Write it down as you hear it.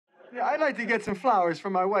Yeah, I'd like to get some flowers for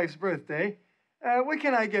my wife's birthday. What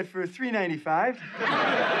can I get for $3.95?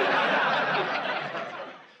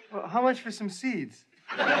 Well, how much for some seeds?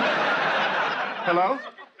 Hello?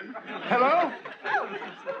 Hello?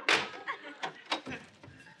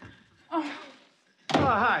 Oh,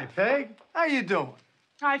 hi, Peg. How you doing?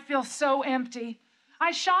 I feel so empty.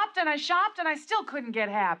 I shopped and I shopped and I still couldn't get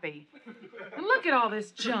happy. And look at all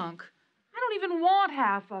this junk. I don't even want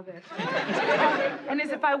half of it. And as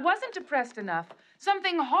if I wasn't depressed enough,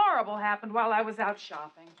 something horrible happened while I was out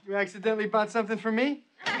shopping. You accidentally bought something for me?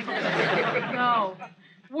 No,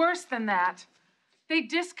 worse than that. They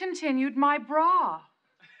discontinued my bra.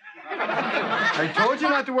 I told you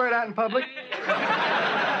not to wear it out in public.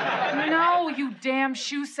 No, you damn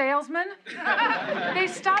shoe salesman. They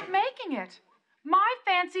stopped making it. My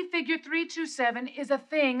fancy figure 327 is a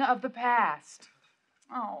thing of the past.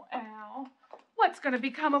 Oh, Al, what's going to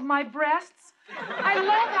become of my breasts? I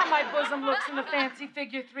love how my bosom looks in the fancy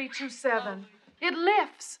figure 327. It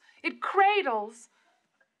lifts, it cradles.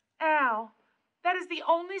 Al, that is the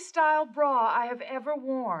only style bra I have ever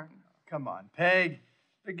worn. Come on, Peg.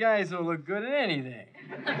 The guys will look good in anything.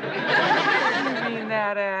 You mean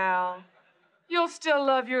that, Al? You'll still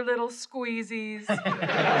love your little squeezies.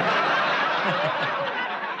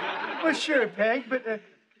 Well, sure, Peg, but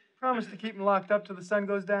promise to keep them locked up till the sun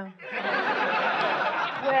goes down.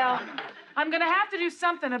 Well, I'm going to have to do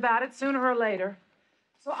something about it sooner or later.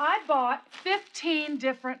 So I bought 15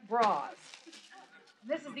 different bras.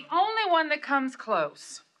 This is the only one that comes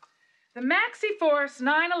close. The Maxi Force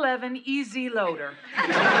 911 Easy Loader.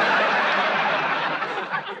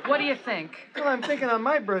 What do you think? Well, I'm thinking on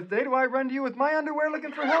my birthday, do I run to you with my underwear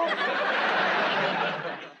looking for help?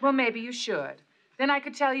 Well, maybe you should. Then I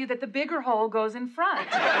could tell you that the bigger hole goes in front.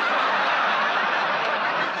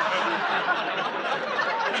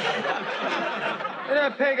 You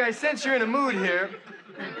know, Peg, I sense you're in a mood here.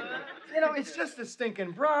 You know, it's just a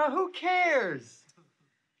stinking bra. Who cares?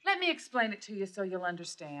 Let me explain it to you so you'll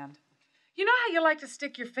understand. You know how you like to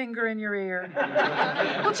stick your finger in your ear?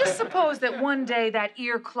 Well, just suppose that one day that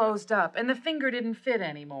ear closed up and the finger didn't fit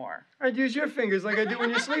anymore. I'd use your fingers like I do when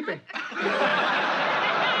you're sleeping.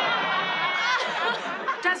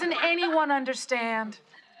 Doesn't anyone understand?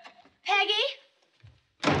 Peggy?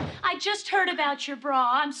 I just heard about your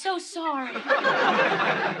bra. I'm so sorry.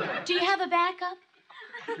 Do you have a backup?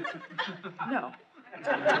 No.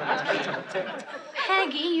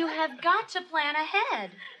 Peggy, you have got to plan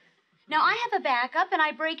ahead. Now, I have a backup, and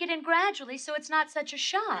I break it in gradually so it's not such a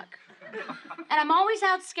shock. And I'm always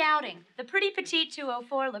out scouting. The pretty petite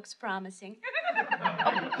 204 looks promising.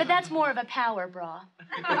 But that's more of a power bra.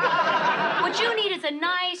 What you need is a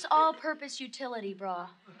nice, all-purpose utility bra.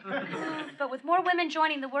 But with more women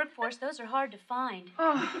joining the workforce, those are hard to find.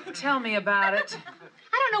 Oh, tell me about it.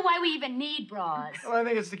 I don't know why we even need bras. Well, I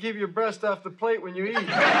think it's to keep your breast off the plate when you eat.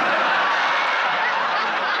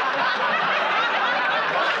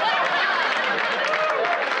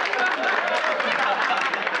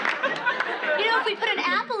 If we put an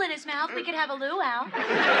apple in his mouth, we could have a luau.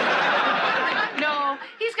 No,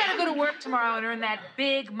 he's got to go to work tomorrow and earn that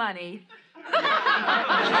big money. You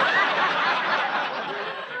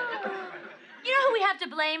know who we have to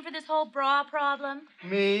blame for this whole bra problem?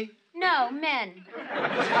 Me? No, men.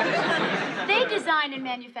 They design and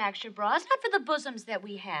manufacture bras, not for the bosoms that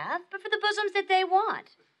we have, but for the bosoms that they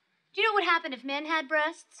want. Do you know what would happen if men had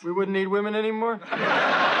breasts? We wouldn't need women anymore?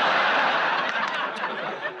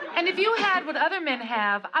 And if you had what other men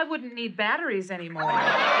have, I wouldn't need batteries anymore.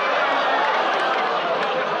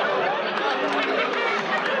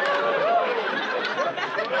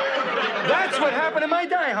 That's what happened to my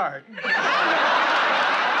diehard.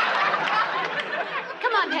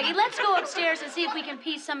 Come on, Peggy, let's go upstairs and see if we can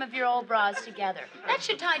piece some of your old bras together. That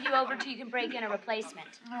should tide you over till you can break in a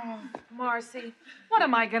replacement. Oh, Marcy, what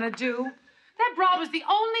am I going to do? That bra was the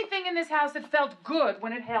only thing in this house that felt good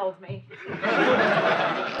when it held me.